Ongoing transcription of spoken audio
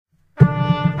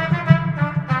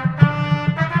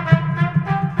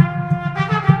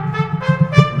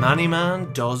Manny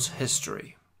Man does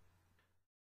history.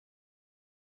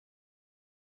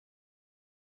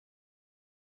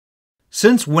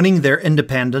 Since winning their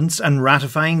independence and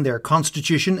ratifying their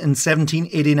Constitution in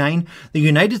 1789, the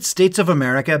United States of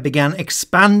America began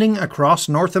expanding across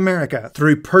North America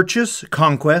through purchase,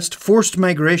 conquest, forced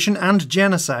migration and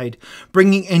genocide,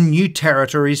 bringing in new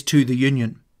territories to the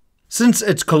Union. Since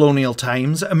its colonial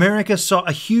times, America saw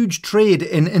a huge trade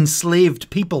in enslaved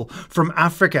people from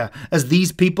Africa, as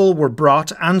these people were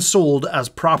brought and sold as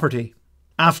property.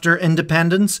 After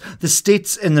independence, the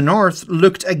states in the North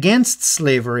looked against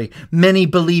slavery, many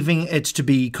believing it to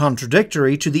be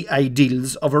contradictory to the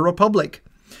ideals of a republic.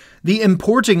 The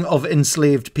importing of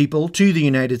enslaved people to the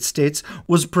United States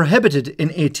was prohibited in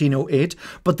 1808,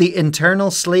 but the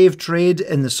internal slave trade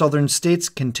in the southern states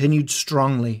continued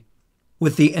strongly.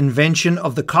 With the invention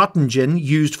of the cotton gin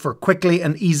used for quickly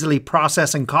and easily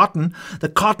processing cotton, the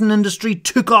cotton industry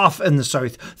took off in the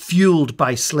South, fueled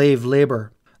by slave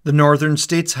labour. The northern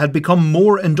states had become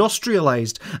more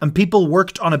industrialised, and people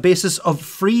worked on a basis of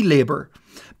free labour,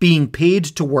 being paid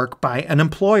to work by an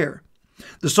employer.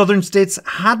 The southern states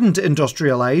hadn't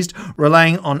industrialised,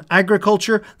 relying on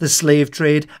agriculture, the slave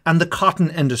trade and the cotton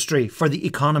industry for the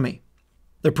economy.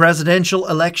 The presidential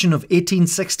election of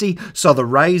 1860 saw the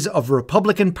rise of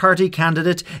Republican Party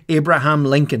candidate Abraham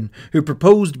Lincoln, who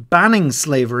proposed banning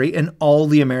slavery in all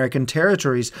the American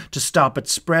territories to stop it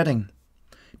spreading.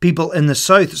 People in the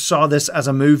South saw this as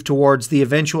a move towards the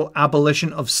eventual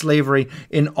abolition of slavery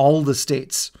in all the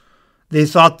states. They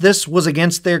thought this was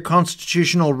against their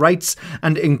constitutional rights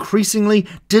and increasingly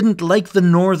didn't like the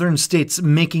northern states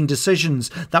making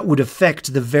decisions that would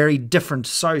affect the very different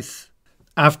South.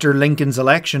 After Lincoln's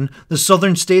election, the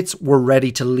southern states were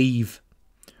ready to leave.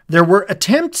 There were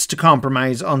attempts to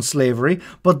compromise on slavery,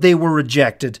 but they were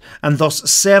rejected, and thus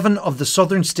 7 of the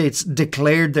southern states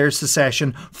declared their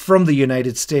secession from the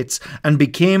United States and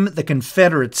became the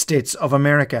Confederate States of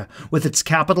America, with its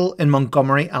capital in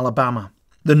Montgomery, Alabama.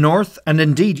 The North, and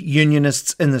indeed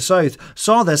Unionists in the South,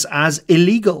 saw this as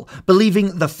illegal,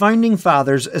 believing the Founding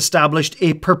Fathers established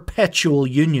a perpetual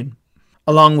union.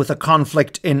 Along with a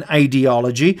conflict in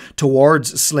ideology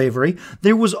towards slavery,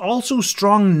 there was also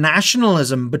strong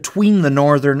nationalism between the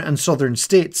northern and southern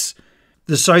states,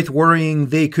 the South worrying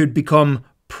they could become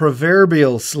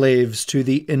proverbial slaves to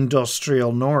the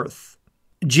industrial North.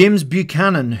 James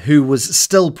Buchanan, who was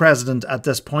still president at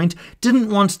this point,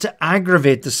 didn't want to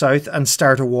aggravate the South and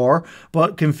start a war,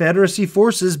 but Confederacy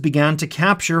forces began to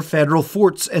capture federal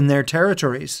forts in their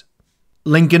territories.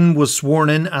 Lincoln was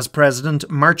sworn in as president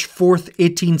March 4th,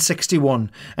 1861,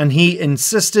 and he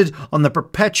insisted on the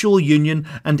perpetual union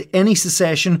and any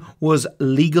secession was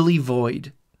legally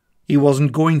void. He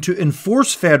wasn't going to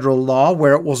enforce federal law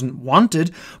where it wasn't wanted,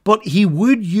 but he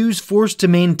would use force to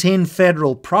maintain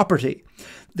federal property.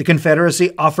 The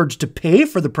Confederacy offered to pay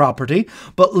for the property,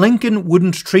 but Lincoln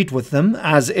wouldn't treat with them,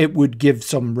 as it would give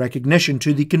some recognition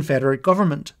to the Confederate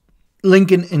government.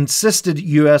 Lincoln insisted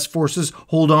US forces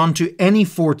hold on to any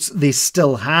forts they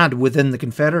still had within the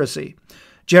Confederacy.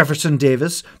 Jefferson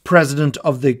Davis, President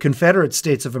of the Confederate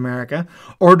States of America,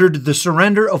 ordered the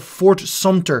surrender of Fort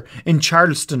Sumter in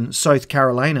Charleston, South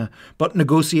Carolina, but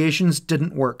negotiations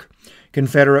didn't work.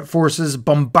 Confederate forces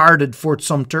bombarded Fort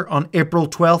Sumter on April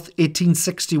 12,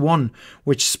 1861,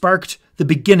 which sparked the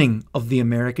beginning of the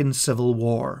American Civil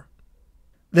War.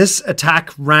 This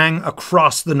attack rang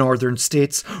across the northern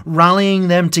states, rallying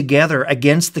them together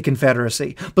against the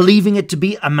Confederacy, believing it to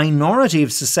be a minority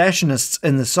of secessionists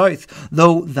in the South,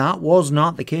 though that was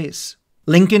not the case.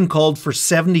 Lincoln called for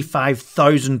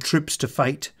 75,000 troops to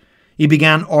fight. He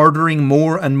began ordering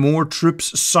more and more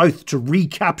troops south to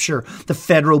recapture the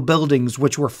federal buildings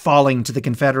which were falling to the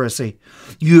Confederacy.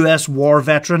 US war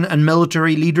veteran and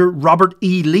military leader Robert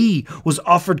E. Lee was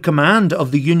offered command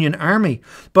of the Union Army,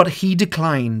 but he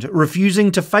declined, refusing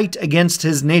to fight against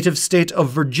his native state of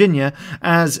Virginia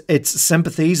as its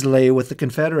sympathies lay with the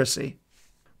Confederacy.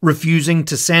 Refusing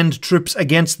to send troops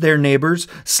against their neighbours,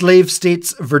 slave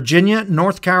states Virginia,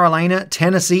 North Carolina,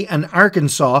 Tennessee and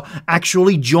Arkansas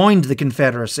actually joined the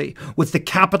Confederacy, with the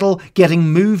capital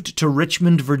getting moved to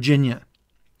Richmond, Virginia.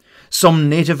 Some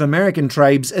Native American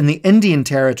tribes in the Indian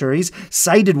Territories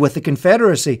sided with the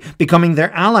Confederacy, becoming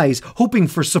their allies, hoping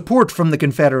for support from the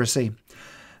Confederacy.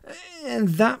 And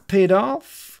that paid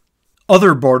off.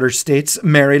 Other border states,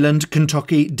 Maryland,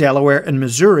 Kentucky, Delaware and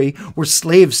Missouri, were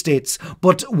slave states,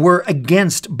 but were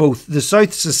against both the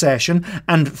South secession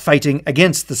and fighting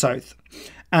against the South.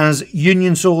 As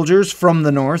Union soldiers from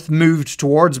the North moved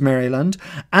towards Maryland,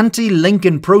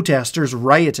 anti-Lincoln protesters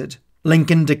rioted.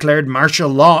 Lincoln declared martial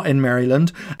law in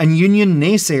Maryland, and Union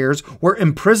naysayers were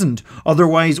imprisoned,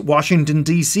 otherwise Washington,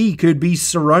 D.C. could be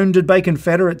surrounded by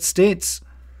Confederate states.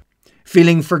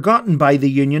 Feeling forgotten by the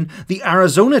Union, the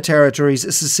Arizona territories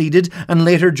seceded and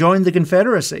later joined the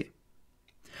Confederacy.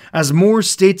 As more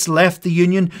states left the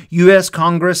Union, U.S.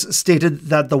 Congress stated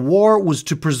that the war was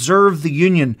to preserve the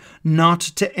Union, not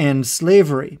to end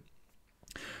slavery.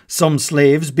 Some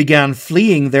slaves began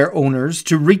fleeing their owners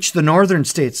to reach the northern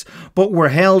states, but were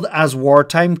held as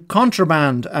wartime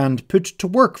contraband and put to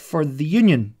work for the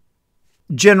Union.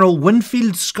 General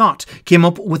Winfield Scott came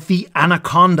up with the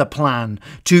Anaconda Plan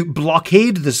to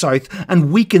blockade the South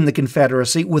and weaken the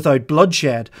Confederacy without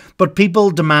bloodshed, but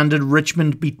people demanded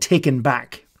Richmond be taken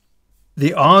back.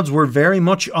 The odds were very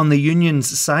much on the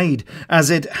Union's side, as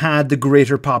it had the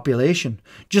greater population.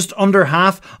 Just under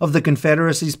half of the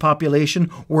Confederacy's population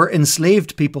were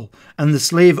enslaved people, and the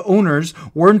slave owners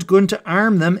weren't going to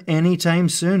arm them anytime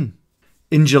soon.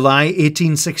 In July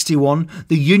 1861,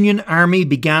 the Union Army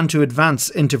began to advance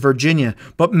into Virginia,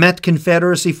 but met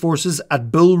Confederacy forces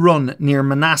at Bull Run near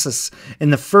Manassas in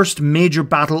the first major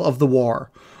battle of the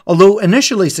war. Although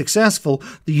initially successful,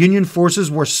 the Union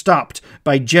forces were stopped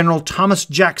by General Thomas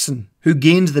Jackson, who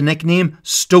gained the nickname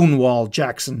Stonewall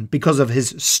Jackson because of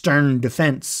his stern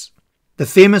defence. The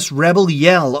famous rebel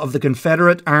yell of the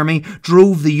Confederate Army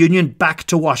drove the Union back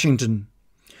to Washington.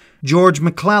 George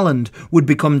McClellan would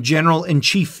become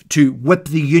General-in-Chief to whip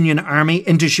the Union Army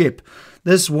into shape.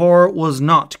 This war was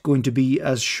not going to be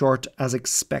as short as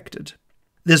expected.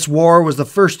 This war was the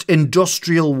first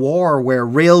industrial war where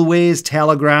railways,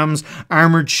 telegrams,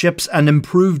 armoured ships and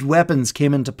improved weapons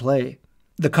came into play.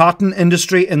 The cotton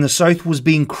industry in the South was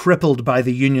being crippled by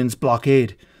the Union's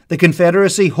blockade. The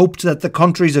Confederacy hoped that the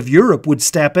countries of Europe would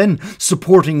step in,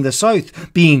 supporting the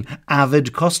South, being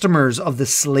avid customers of the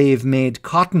slave-made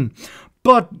cotton.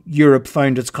 But Europe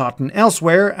found its cotton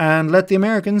elsewhere and let the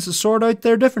Americans sort out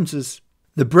their differences.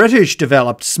 The British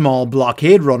developed small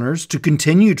blockade runners to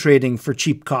continue trading for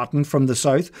cheap cotton from the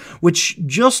South, which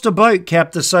just about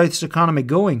kept the South's economy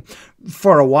going,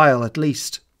 for a while at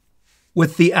least.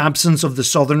 With the absence of the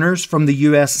Southerners from the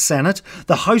US Senate,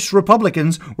 the House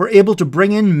Republicans were able to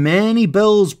bring in many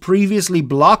bills previously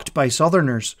blocked by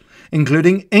Southerners,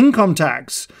 including income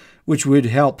tax, which would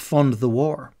help fund the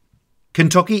war.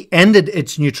 Kentucky ended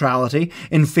its neutrality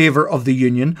in favour of the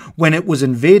Union when it was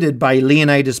invaded by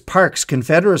Leonidas Park's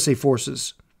Confederacy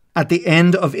forces. At the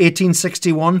end of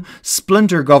 1861,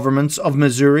 splinter governments of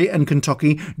Missouri and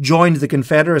Kentucky joined the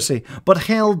Confederacy, but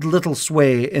held little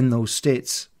sway in those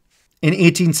states. In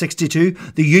 1862,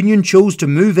 the Union chose to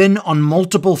move in on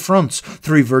multiple fronts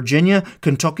through Virginia,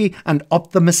 Kentucky, and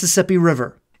up the Mississippi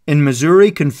River. In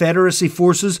Missouri, Confederacy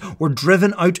forces were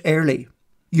driven out early.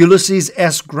 Ulysses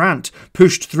S. Grant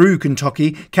pushed through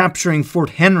Kentucky, capturing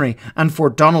Fort Henry and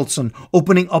Fort Donelson,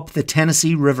 opening up the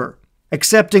Tennessee River.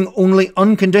 Accepting only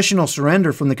unconditional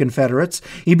surrender from the Confederates,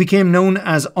 he became known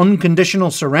as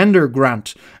Unconditional Surrender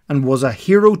Grant and was a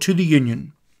hero to the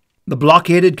Union. The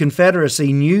blockaded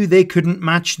Confederacy knew they couldn't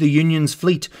match the Union's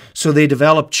fleet, so they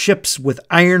developed ships with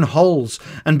iron hulls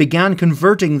and began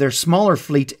converting their smaller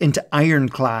fleet into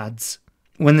ironclads.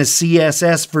 When the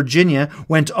CSS Virginia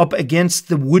went up against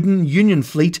the wooden Union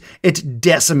fleet, it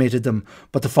decimated them.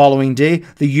 But the following day,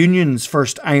 the Union's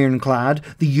first ironclad,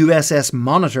 the USS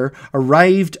Monitor,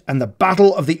 arrived and the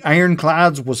Battle of the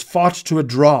Ironclads was fought to a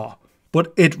draw.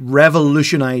 But it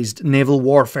revolutionised naval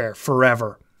warfare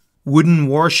forever. Wooden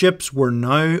warships were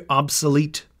now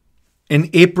obsolete. In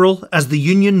April, as the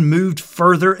Union moved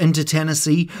further into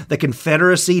Tennessee, the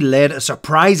Confederacy led a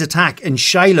surprise attack in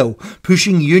Shiloh,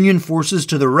 pushing Union forces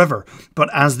to the river. But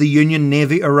as the Union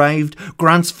Navy arrived,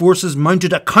 Grant's forces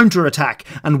mounted a counterattack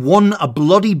and won a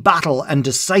bloody battle and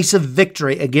decisive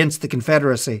victory against the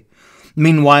Confederacy.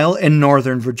 Meanwhile, in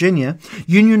northern Virginia,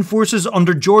 Union forces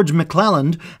under George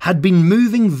McClellan had been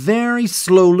moving very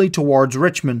slowly towards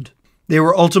Richmond. They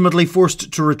were ultimately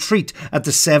forced to retreat at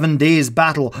the 7 Days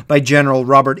Battle by General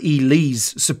Robert E.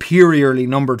 Lee's superiorly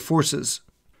numbered forces.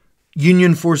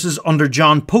 Union forces under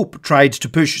John Pope tried to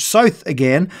push south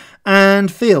again and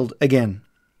failed again.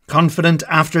 Confident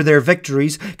after their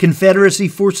victories, Confederacy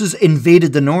forces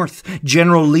invaded the north,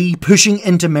 General Lee pushing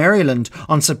into Maryland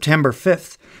on September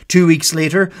 5th. 2 weeks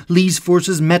later, Lee's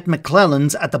forces met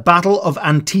McClellan's at the Battle of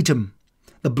Antietam,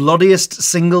 the bloodiest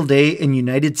single day in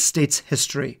United States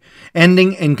history,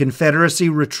 ending in Confederacy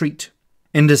retreat.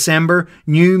 In December,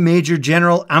 new Major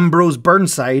General Ambrose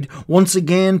Burnside once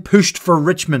again pushed for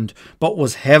Richmond, but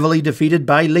was heavily defeated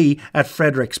by Lee at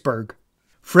Fredericksburg.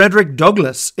 Frederick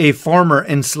Douglass, a former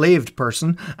enslaved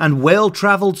person and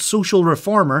well-travelled social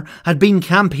reformer, had been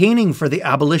campaigning for the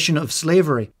abolition of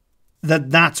slavery.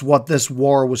 That's what this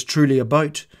war was truly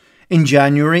about. In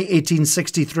January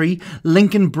 1863,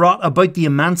 Lincoln brought about the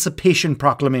Emancipation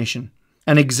Proclamation,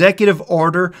 an executive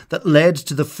order that led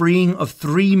to the freeing of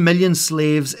 3 million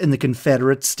slaves in the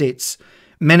Confederate States.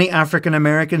 Many African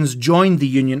Americans joined the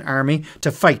Union Army to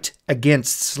fight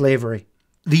against slavery.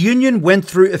 The Union went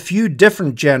through a few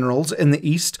different generals in the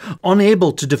East,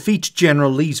 unable to defeat General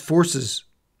Lee's forces.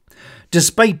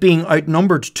 Despite being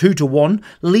outnumbered 2-1,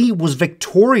 Lee was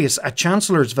victorious at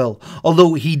Chancellorsville,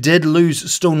 although he did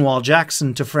lose Stonewall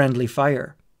Jackson to friendly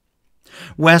fire.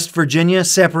 West Virginia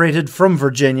separated from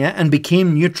Virginia and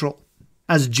became neutral.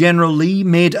 As General Lee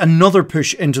made another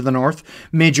push into the north,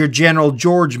 Major General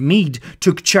George Meade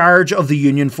took charge of the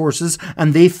Union forces,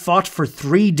 and they fought for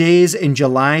 3 days in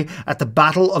July at the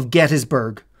Battle of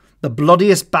Gettysburg, the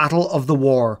bloodiest battle of the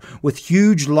war, with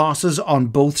huge losses on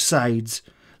both sides.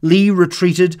 Lee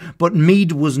retreated, but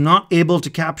Meade was not able to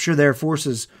capture their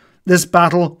forces. This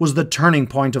battle was the turning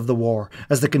point of the war,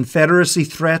 as the Confederacy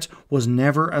threat was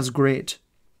never as great.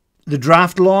 The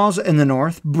draft laws in the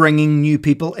North, bringing new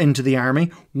people into the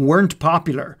army, weren't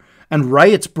popular, and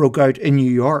riots broke out in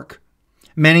New York.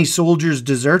 Many soldiers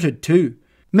deserted too.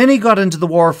 Many got into the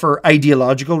war for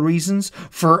ideological reasons,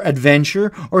 for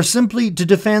adventure, or simply to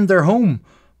defend their home,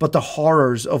 but the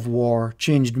horrors of war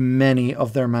changed many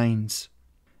of their minds.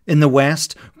 In the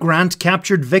West, Grant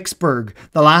captured Vicksburg,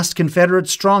 the last Confederate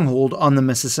stronghold on the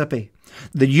Mississippi.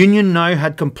 The Union now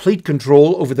had complete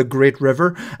control over the Great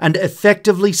River and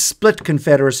effectively split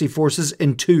Confederacy forces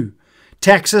in two.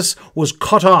 Texas was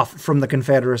cut off from the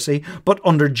Confederacy, but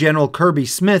under General Kirby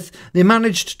Smith, they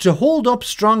managed to hold up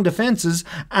strong defences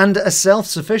and a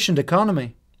self-sufficient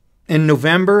economy. In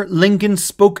November, Lincoln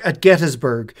spoke at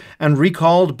Gettysburg and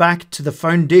recalled back to the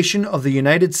foundation of the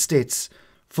United States.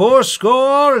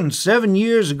 70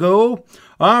 years ago,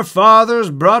 our fathers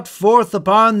brought forth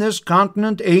upon this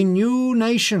continent a new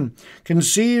nation,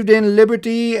 conceived in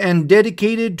liberty and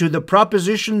dedicated to the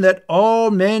proposition that all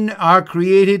men are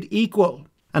created equal,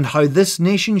 and how this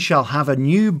nation shall have a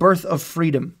new birth of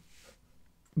freedom.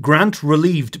 Grant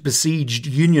relieved besieged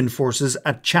Union forces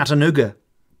at Chattanooga,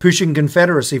 pushing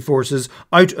Confederacy forces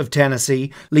out of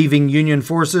Tennessee, leaving Union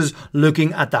forces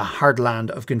looking at the heartland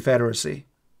of Confederacy.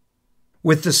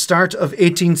 With the start of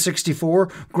 1864,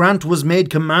 Grant was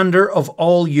made commander of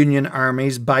all Union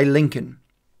armies by Lincoln.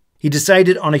 He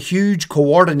decided on a huge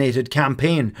coordinated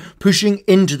campaign, pushing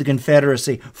into the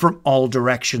Confederacy from all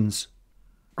directions.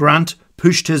 Grant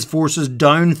pushed his forces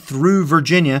down through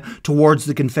Virginia towards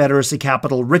the Confederacy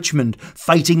capital Richmond,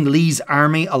 fighting Lee's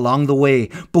army along the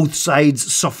way, both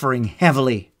sides suffering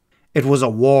heavily. It was a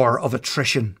war of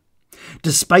attrition.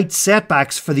 Despite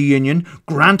setbacks for the Union,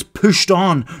 Grant pushed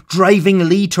on, driving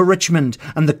Lee to Richmond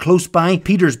and the close-by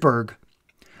Petersburg.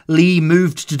 Lee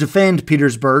moved to defend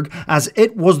Petersburg as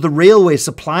it was the railway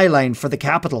supply line for the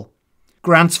capital.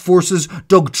 Grant's forces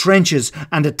dug trenches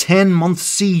and a 10-month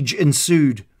siege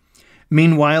ensued.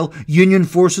 Meanwhile, Union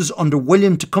forces under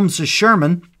William Tecumseh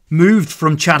Sherman moved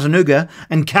from Chattanooga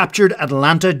and captured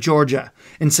Atlanta, Georgia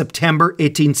in September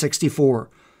 1864.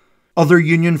 Other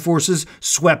Union forces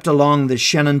swept along the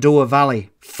Shenandoah Valley,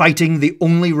 fighting the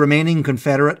only remaining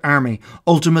Confederate army,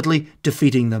 ultimately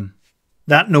defeating them.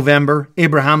 That November,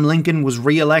 Abraham Lincoln was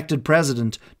re-elected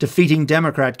president, defeating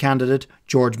Democrat candidate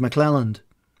George McClelland.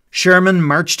 Sherman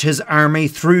marched his army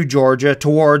through Georgia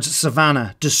towards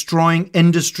Savannah, destroying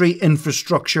industry,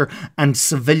 infrastructure, and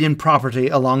civilian property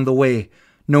along the way,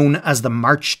 known as the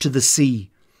March to the Sea.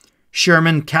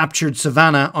 Sherman captured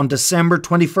Savannah on December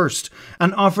 21st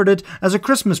and offered it as a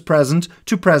Christmas present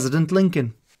to President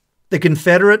Lincoln. The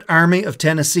Confederate Army of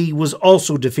Tennessee was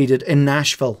also defeated in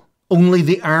Nashville. Only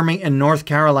the army in North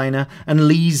Carolina and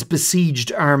Lee's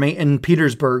besieged army in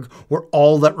Petersburg were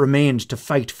all that remained to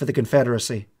fight for the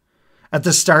Confederacy. At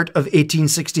the start of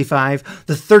 1865,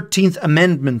 the 13th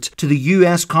Amendment to the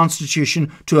U.S.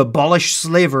 Constitution to abolish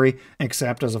slavery,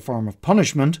 except as a form of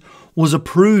punishment, was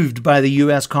approved by the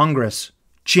U.S. Congress.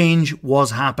 Change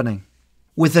was happening.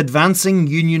 With advancing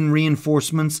Union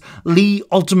reinforcements, Lee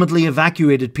ultimately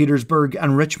evacuated Petersburg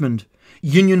and Richmond.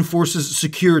 Union forces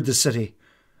secured the city.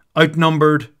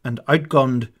 Outnumbered and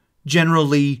outgunned, General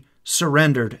Lee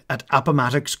surrendered at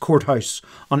Appomattox Courthouse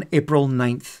on April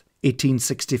 9th.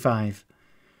 1865.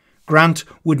 Grant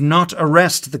would not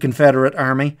arrest the Confederate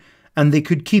Army, and they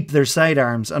could keep their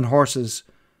sidearms and horses.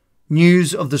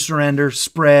 News of the surrender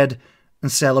spread,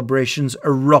 and celebrations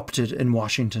erupted in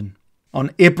Washington.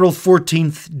 On April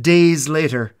 14th, days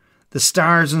later, The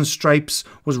Stars and Stripes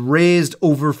was raised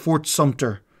over Fort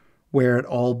Sumter, where it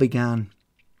all began.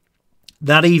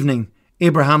 That evening,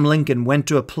 Abraham Lincoln went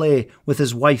to a play with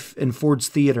his wife in Ford's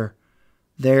Theatre.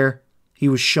 There, he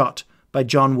was shot by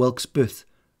John Wilkes Booth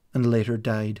and later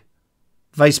died.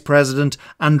 Vice President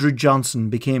Andrew Johnson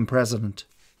became president.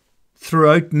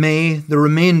 Throughout May, the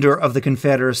remainder of the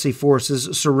Confederacy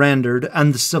forces surrendered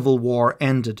and the Civil War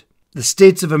ended. The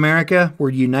States of America were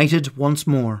united once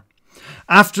more.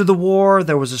 After the war,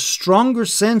 there was a stronger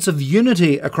sense of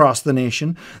unity across the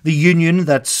nation, the union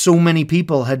that so many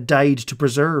people had died to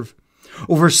preserve.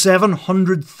 Over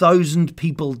 700,000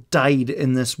 people died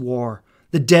in this war,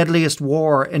 the deadliest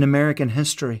war in American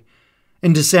history.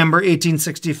 In December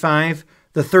 1865,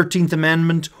 the 13th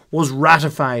Amendment was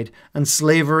ratified and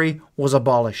slavery was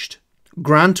abolished.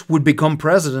 Grant would become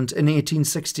president in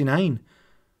 1869.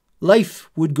 Life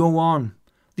would go on.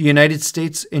 The United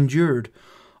States endured,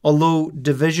 although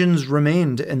divisions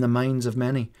remained in the minds of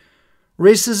many.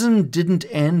 Racism didn't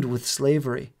end with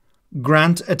slavery.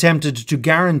 Grant attempted to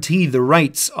guarantee the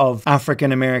rights of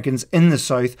African Americans in the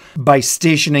South by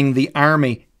stationing the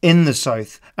army in the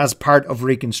South as part of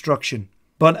Reconstruction.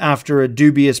 But after a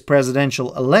dubious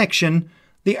presidential election,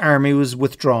 the army was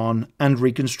withdrawn and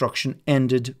Reconstruction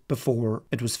ended before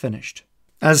it was finished.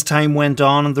 As time went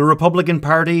on, the Republican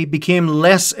Party became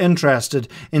less interested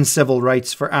in civil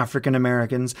rights for African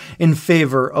Americans in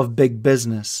favour of big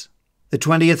business. The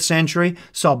 20th century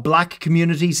saw black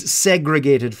communities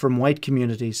segregated from white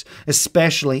communities,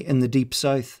 especially in the Deep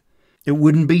South. It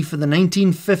wouldn't be for the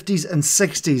 1950s and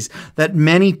 60s that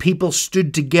many people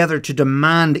stood together to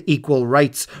demand equal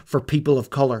rights for people of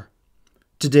colour.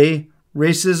 Today,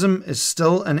 racism is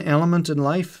still an element in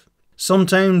life,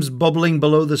 sometimes bubbling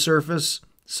below the surface,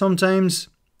 sometimes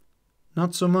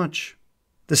not so much.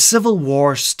 The Civil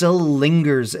War still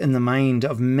lingers in the mind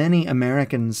of many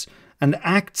Americans and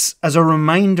acts as a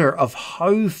reminder of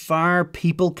how far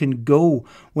people can go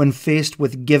when faced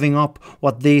with giving up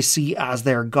what they see as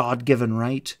their God-given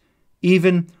right,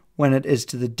 even when it is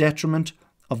to the detriment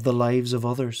of the lives of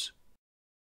others.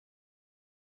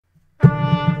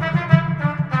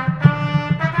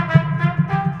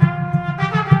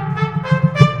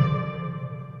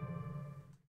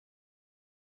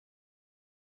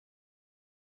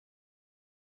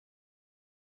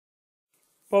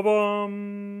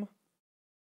 Ba-bum.